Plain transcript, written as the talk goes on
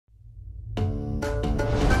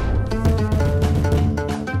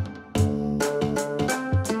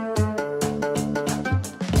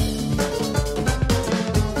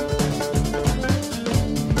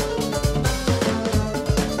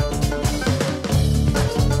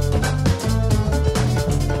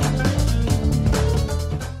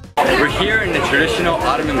traditional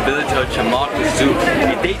Ottoman village of Cumalikizik.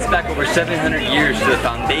 It dates back over 700 years to the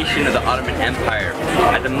foundation of the Ottoman Empire.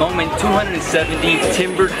 At the moment, 270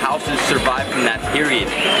 timbered houses survive from that period.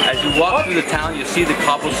 As you walk through the town, you'll see the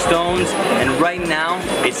cobblestones, and right now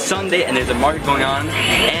it's Sunday and there's a market going on,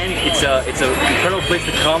 and it's an incredible place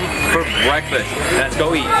to come for breakfast. Let's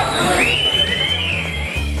go eat.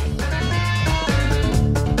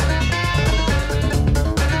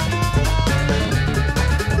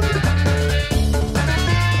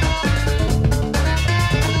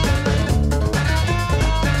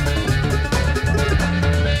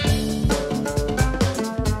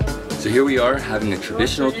 So here we are having a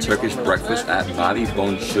traditional Turkish breakfast at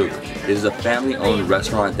Davidsbeenhere. This is a family-owned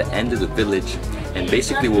restaurant at the end of the village, and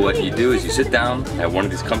basically what you do is you sit down at one of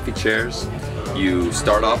these comfy chairs, you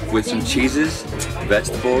start off with some cheeses,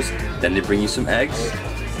 vegetables, then they bring you some eggs,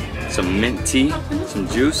 some mint tea, some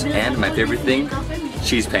juice, and my favorite thing,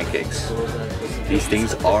 cheese pancakes. These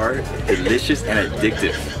things are delicious and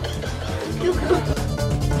addictive.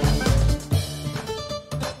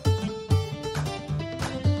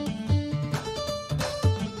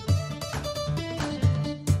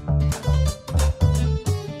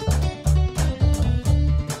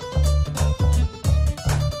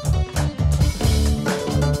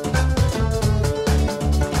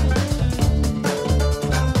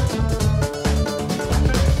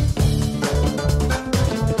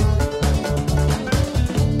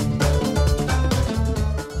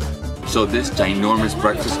 So this ginormous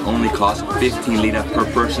breakfast only costs 15 lira per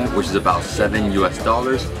person, which is about $7 US.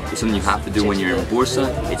 It's something you have to do when you're in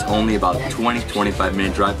Bursa. It's only about 20-25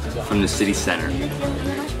 minute drive from the city center.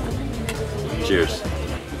 Cheers.